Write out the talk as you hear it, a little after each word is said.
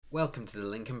Welcome to the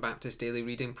Lincoln Baptist Daily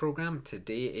Reading Programme.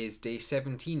 Today is day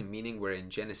 17, meaning we're in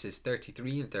Genesis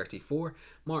 33 and 34,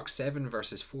 Mark 7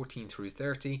 verses 14 through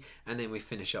 30, and then we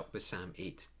finish up with Psalm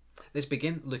 8. Let's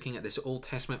begin looking at this Old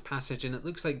Testament passage, and it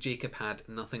looks like Jacob had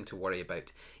nothing to worry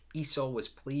about. Esau was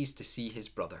pleased to see his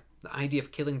brother. The idea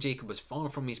of killing Jacob was far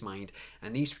from his mind,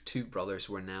 and these two brothers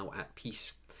were now at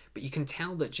peace. But you can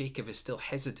tell that Jacob is still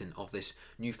hesitant of this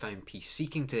newfound peace,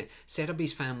 seeking to set up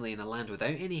his family in a land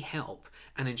without any help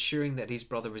and ensuring that his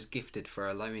brother was gifted for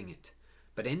allowing it.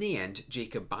 But in the end,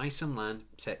 Jacob buys some land,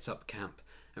 sets up camp,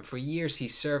 and for years he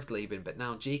served Laban, but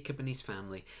now Jacob and his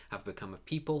family have become a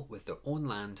people with their own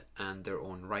land and their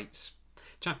own rights.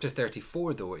 Chapter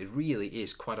 34, though, it really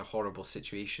is quite a horrible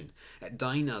situation.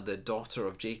 Dinah, the daughter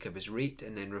of Jacob, is raped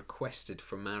and then requested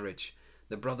for marriage.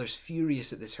 The brothers,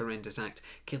 furious at this horrendous act,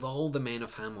 kill all the men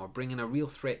of Hamor, bringing a real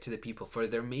threat to the people, for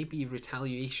there may be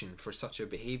retaliation for such a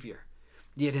behaviour.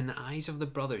 Yet in the eyes of the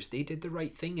brothers, they did the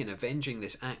right thing in avenging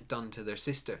this act done to their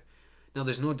sister. Now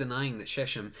there's no denying that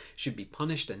Shechem should be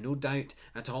punished, and no doubt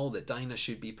at all that Dinah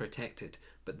should be protected,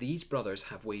 but these brothers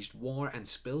have waged war and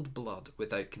spilled blood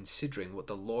without considering what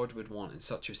the Lord would want in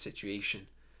such a situation.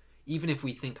 Even if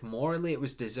we think morally it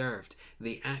was deserved,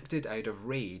 they acted out of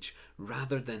rage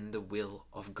rather than the will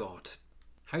of God.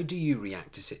 How do you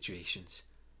react to situations?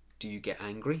 Do you get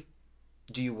angry?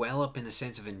 Do you well up in a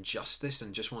sense of injustice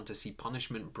and just want to see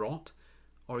punishment brought?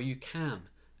 Or are you calm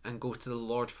and go to the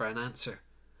Lord for an answer?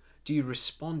 Do you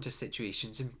respond to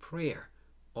situations in prayer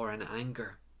or in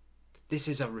anger? This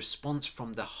is a response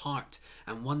from the heart,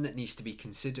 and one that needs to be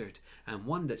considered, and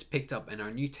one that's picked up in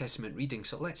our New Testament reading.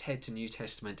 So let's head to New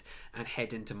Testament and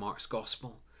head into Mark's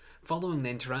Gospel. Following the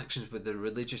interactions with the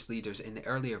religious leaders in the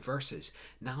earlier verses,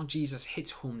 now Jesus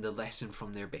hits home the lesson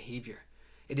from their behaviour.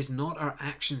 It is not our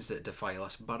actions that defile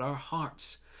us, but our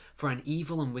hearts. For an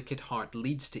evil and wicked heart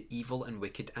leads to evil and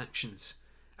wicked actions.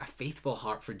 A faithful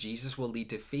heart for Jesus will lead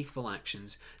to faithful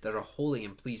actions that are holy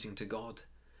and pleasing to God.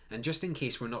 And just in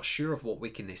case we're not sure of what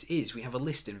wickedness is, we have a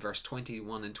list in verse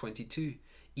 21 and 22.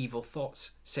 Evil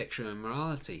thoughts, sexual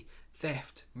immorality,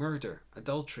 theft, murder,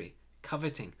 adultery,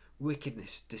 coveting,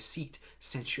 wickedness, deceit,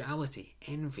 sensuality,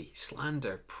 envy,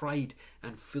 slander, pride,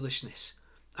 and foolishness.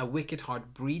 A wicked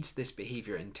heart breeds this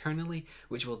behaviour internally,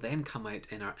 which will then come out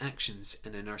in our actions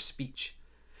and in our speech.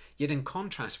 Yet in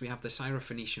contrast, we have the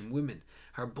Syrophoenician woman.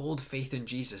 Her bold faith in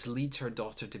Jesus leads her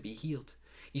daughter to be healed.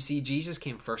 You see, Jesus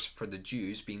came first for the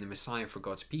Jews, being the Messiah for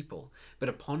God's people, but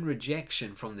upon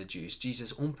rejection from the Jews,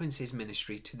 Jesus opens his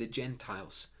ministry to the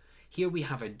Gentiles. Here we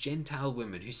have a Gentile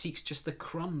woman who seeks just the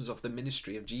crumbs of the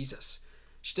ministry of Jesus.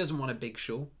 She doesn't want a big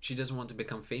show. She doesn't want to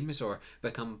become famous or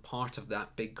become part of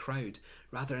that big crowd.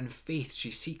 Rather, in faith,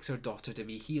 she seeks her daughter to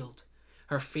be healed.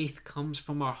 Her faith comes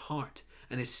from her heart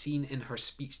and is seen in her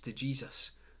speech to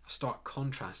Jesus, a stark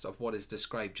contrast of what is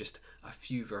described just a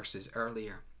few verses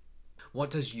earlier.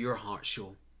 What does your heart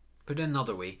show? Put it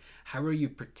another way, how are you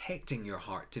protecting your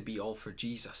heart to be all for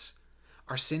Jesus?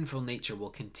 Our sinful nature will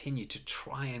continue to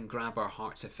try and grab our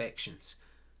heart's affections.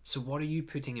 So what are you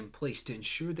putting in place to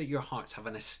ensure that your hearts have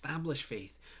an established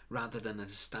faith rather than an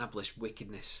established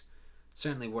wickedness?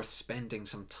 Certainly worth spending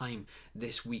some time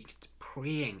this week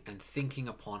praying and thinking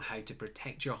upon how to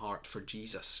protect your heart for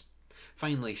Jesus.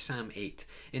 Finally, Psalm 8.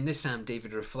 In this psalm,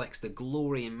 David reflects the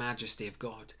glory and majesty of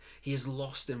God. He is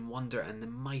lost in wonder and the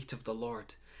might of the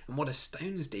Lord. And what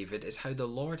astounds David is how the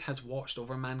Lord has watched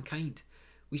over mankind.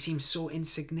 We seem so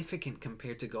insignificant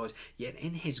compared to God, yet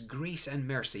in his grace and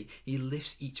mercy, he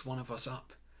lifts each one of us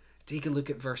up. Take a look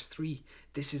at verse 3.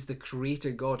 This is the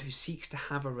Creator God who seeks to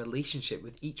have a relationship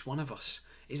with each one of us.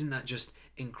 Isn't that just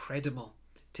incredible?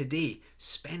 Today,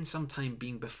 spend some time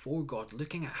being before God,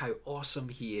 looking at how awesome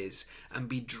he is, and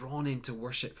be drawn into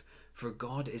worship, for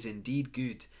God is indeed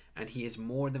good, and he is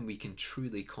more than we can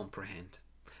truly comprehend.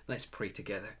 Let's pray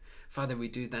together. Father, we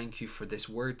do thank you for this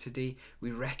word today.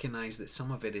 We recognize that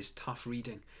some of it is tough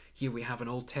reading. Here we have an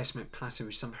Old Testament passage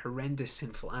with some horrendous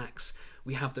sinful acts.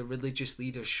 We have the religious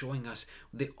leaders showing us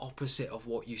the opposite of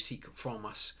what you seek from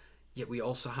us. Yet we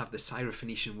also have the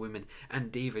Syrophoenician woman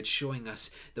and David showing us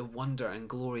the wonder and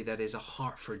glory that is a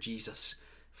heart for Jesus.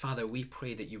 Father, we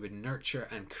pray that you would nurture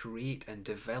and create and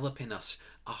develop in us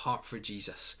a heart for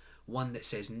Jesus, one that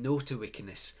says no to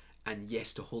wickedness and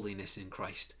yes to holiness in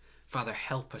Christ. Father,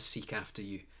 help us seek after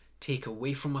you. Take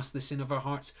away from us the sin of our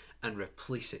hearts and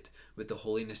replace it with the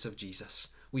holiness of Jesus.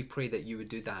 We pray that you would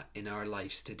do that in our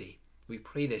lives today. We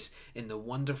pray this in the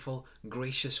wonderful,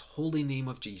 gracious, holy name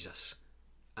of Jesus.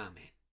 Amen.